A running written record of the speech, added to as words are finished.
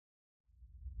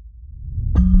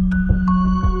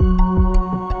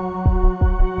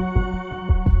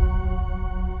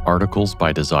Articles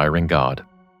by Desiring God.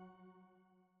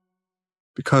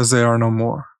 Because They Are No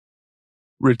More,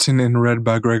 written and read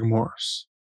by Greg Morris.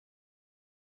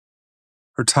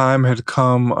 Her time had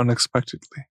come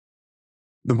unexpectedly.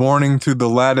 The morning through the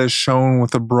lattice shone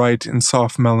with a bright and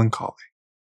soft melancholy.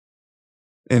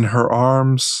 In her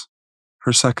arms,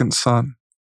 her second son,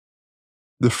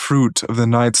 the fruit of the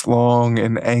night's long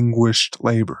and anguished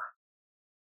labor.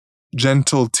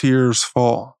 Gentle tears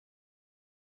fall.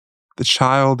 The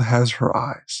child has her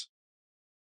eyes.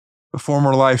 The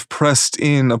former life pressed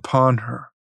in upon her.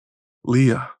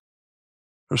 Leah,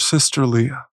 her sister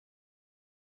Leah.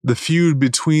 The feud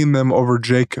between them over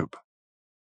Jacob,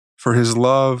 for his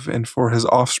love and for his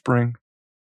offspring,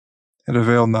 had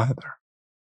availed neither.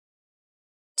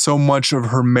 So much of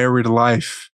her married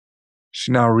life,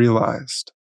 she now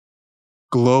realized,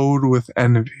 glowed with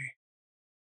envy.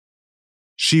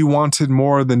 She wanted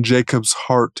more than Jacob's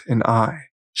heart and eye.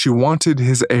 She wanted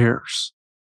his heirs.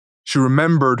 She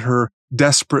remembered her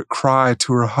desperate cry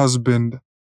to her husband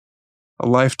a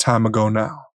lifetime ago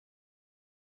now.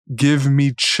 Give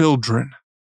me children,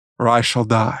 or I shall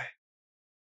die.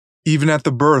 Even at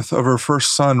the birth of her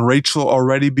first son, Rachel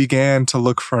already began to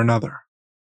look for another.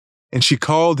 And she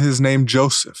called his name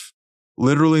Joseph,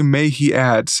 literally may he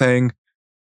add, saying,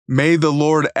 may the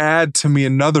Lord add to me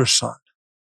another son.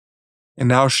 And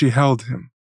now she held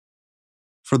him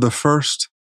for the first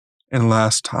and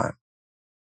last time.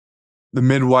 The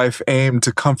midwife aimed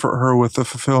to comfort her with the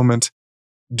fulfillment,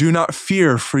 do not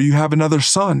fear, for you have another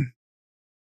son.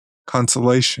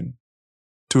 Consolation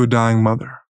to a dying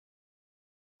mother.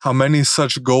 How many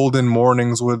such golden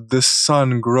mornings would this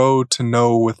son grow to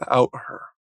know without her?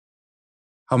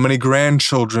 How many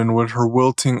grandchildren would her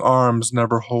wilting arms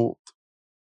never hold?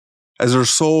 As her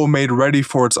soul made ready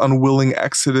for its unwilling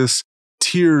exodus,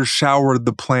 tears showered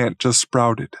the plant just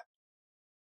sprouted.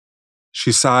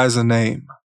 She sighs a name,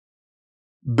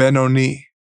 Benoni,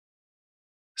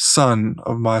 son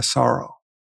of my sorrow.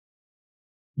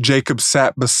 Jacob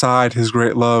sat beside his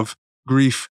great love,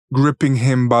 grief gripping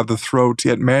him by the throat,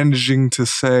 yet managing to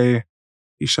say,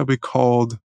 he shall be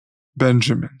called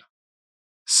Benjamin,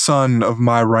 son of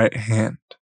my right hand,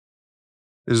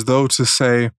 as though to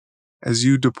say, as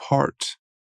you depart,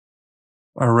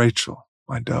 my Rachel,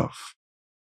 my dove,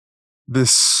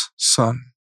 this son,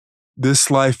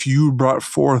 this life you brought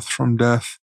forth from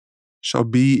death, shall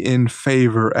be in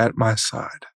favor at my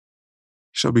side,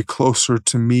 shall be closer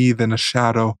to me than a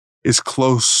shadow is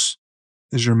close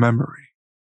as your memory.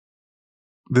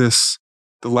 This,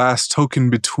 the last token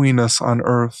between us on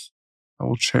earth, I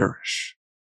will cherish.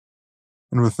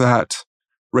 And with that,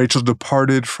 Rachel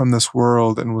departed from this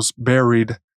world and was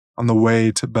buried on the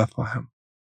way to Bethlehem.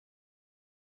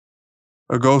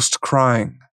 A ghost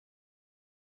crying.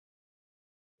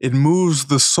 It moves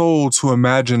the soul to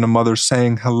imagine a mother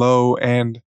saying hello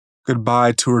and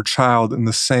goodbye to her child in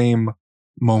the same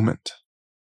moment.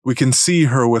 We can see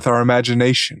her with our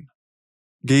imagination,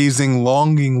 gazing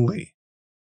longingly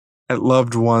at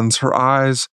loved ones, her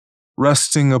eyes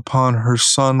resting upon her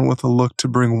son with a look to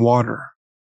bring water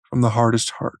from the hardest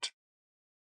heart.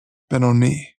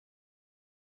 Benoni,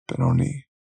 Benoni.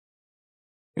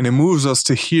 And it moves us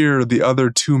to hear the other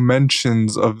two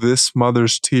mentions of this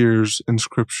mother's tears in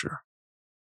Scripture.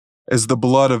 As the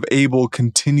blood of Abel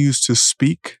continues to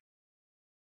speak,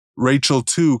 Rachel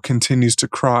too continues to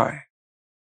cry.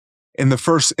 In the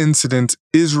first incident,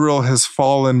 Israel has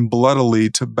fallen bloodily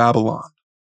to Babylon.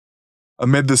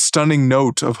 Amid the stunning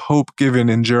note of hope given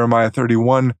in Jeremiah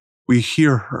 31, we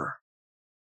hear her.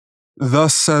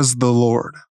 Thus says the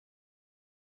Lord,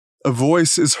 a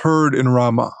voice is heard in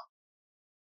Ramah,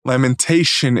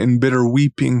 lamentation and bitter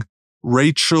weeping.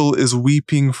 Rachel is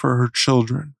weeping for her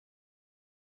children.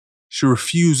 She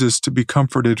refuses to be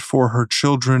comforted for her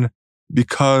children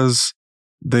because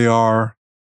they are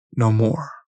no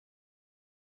more.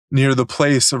 Near the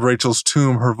place of Rachel's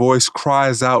tomb, her voice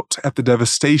cries out at the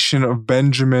devastation of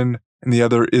Benjamin and the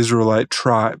other Israelite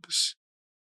tribes.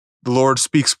 The Lord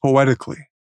speaks poetically,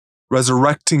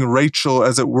 resurrecting Rachel,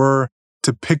 as it were,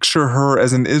 to picture her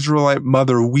as an Israelite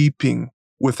mother weeping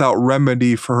without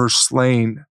remedy for her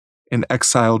slain and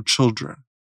exiled children.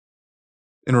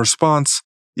 In response,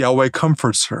 Yahweh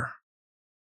comforts her.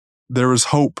 There is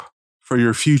hope for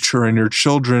your future, and your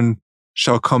children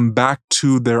shall come back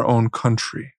to their own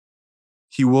country.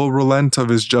 He will relent of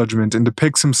his judgment and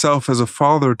depicts himself as a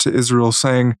father to Israel,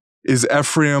 saying, is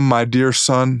Ephraim my dear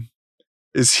son?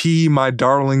 Is he my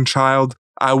darling child?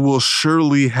 I will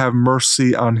surely have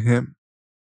mercy on him.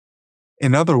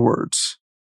 In other words,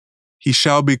 he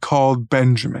shall be called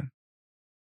Benjamin,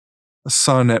 a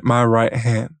son at my right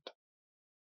hand.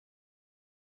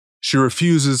 She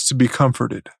refuses to be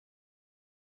comforted.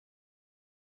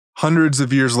 Hundreds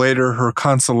of years later, her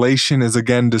consolation is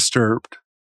again disturbed.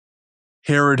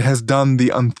 Herod has done the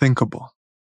unthinkable.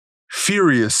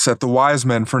 Furious at the wise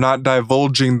men for not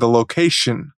divulging the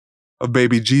location of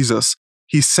baby Jesus,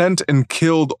 he sent and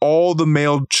killed all the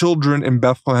male children in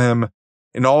Bethlehem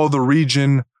in all the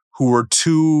region who were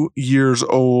 2 years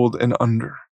old and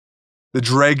under. The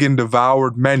dragon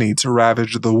devoured many to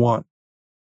ravage the one.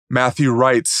 Matthew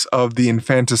writes of the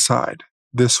infanticide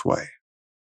this way.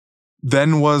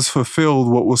 Then was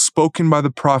fulfilled what was spoken by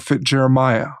the prophet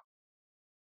Jeremiah.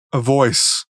 A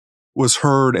voice was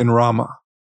heard in Ramah,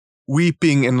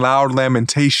 weeping in loud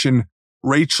lamentation,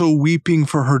 Rachel weeping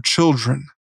for her children.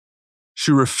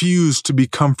 She refused to be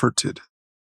comforted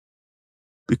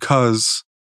because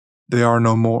they are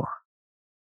no more.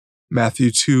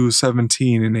 Matthew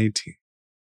 2:17 and 18.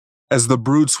 As the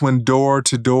brutes went door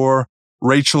to door,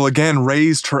 Rachel again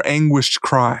raised her anguished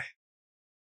cry.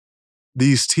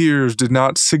 These tears did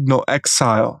not signal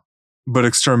exile, but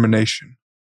extermination.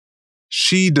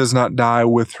 She does not die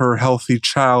with her healthy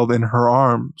child in her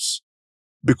arms,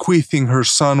 bequeathing her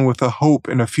son with a hope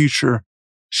and a future.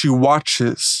 She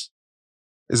watches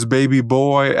as baby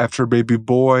boy after baby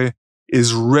boy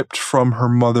is ripped from her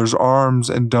mother's arms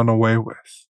and done away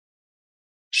with.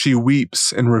 She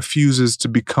weeps and refuses to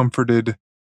be comforted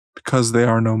because they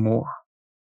are no more.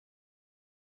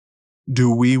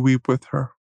 Do we weep with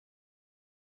her?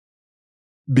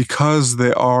 Because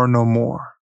they are no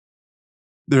more.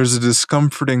 There's a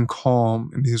discomforting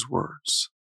calm in these words.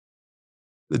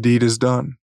 The deed is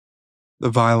done, the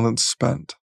violence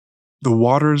spent, the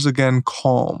waters again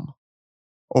calm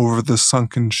over the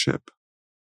sunken ship,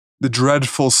 the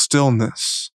dreadful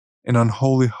stillness and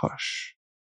unholy hush.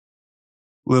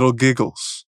 Little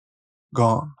giggles,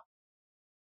 gone.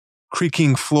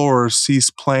 Creaking floors cease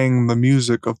playing the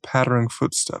music of pattering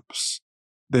footsteps.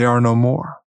 They are no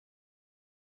more.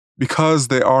 Because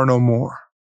they are no more.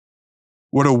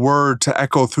 What a word to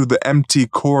echo through the empty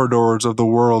corridors of the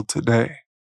world today.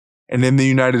 And in the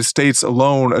United States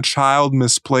alone, a child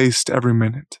misplaced every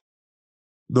minute.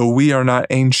 Though we are not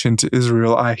ancient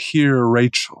Israel, I hear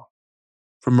Rachel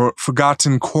from a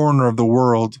forgotten corner of the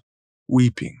world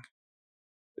weeping.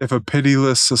 If a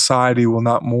pitiless society will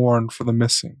not mourn for the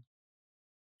missing,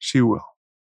 she will.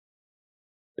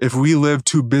 If we live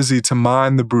too busy to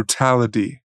mind the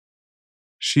brutality,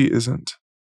 she isn't.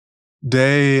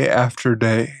 Day after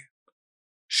day,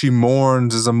 she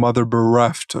mourns as a mother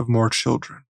bereft of more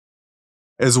children.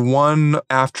 As one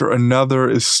after another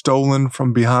is stolen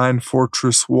from behind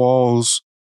fortress walls,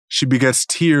 she begets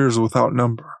tears without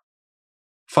number.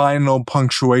 Final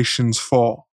punctuations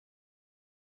fall.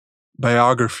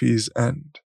 Biographies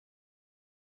end.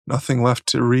 Nothing left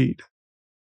to read.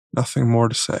 Nothing more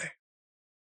to say.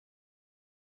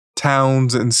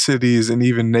 Towns and cities and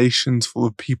even nations full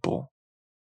of people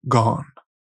gone.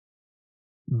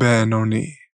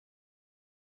 Ben-Oni.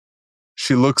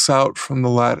 She looks out from the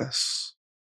lattice.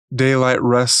 Daylight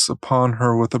rests upon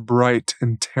her with a bright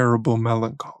and terrible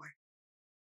melancholy.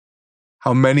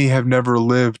 How many have never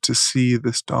lived to see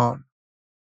this dawn?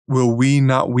 Will we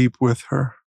not weep with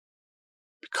her?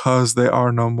 Because they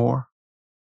are no more.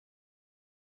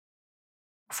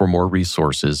 For more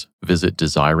resources, visit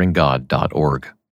desiringgod.org.